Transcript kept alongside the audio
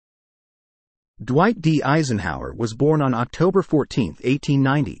Dwight D. Eisenhower was born on October 14,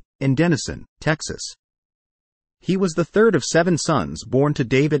 1890, in Denison, Texas. He was the third of 7 sons born to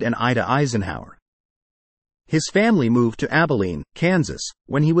David and Ida Eisenhower. His family moved to Abilene, Kansas,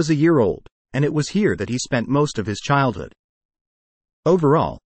 when he was a year old, and it was here that he spent most of his childhood.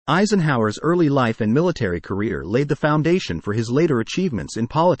 Overall, Eisenhower's early life and military career laid the foundation for his later achievements in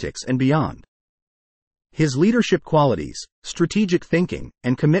politics and beyond. His leadership qualities, strategic thinking,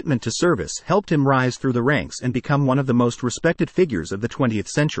 and commitment to service helped him rise through the ranks and become one of the most respected figures of the 20th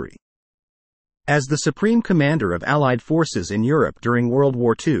century. As the supreme commander of Allied forces in Europe during World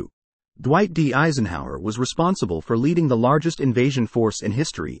War II, Dwight D. Eisenhower was responsible for leading the largest invasion force in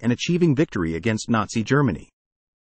history and achieving victory against Nazi Germany.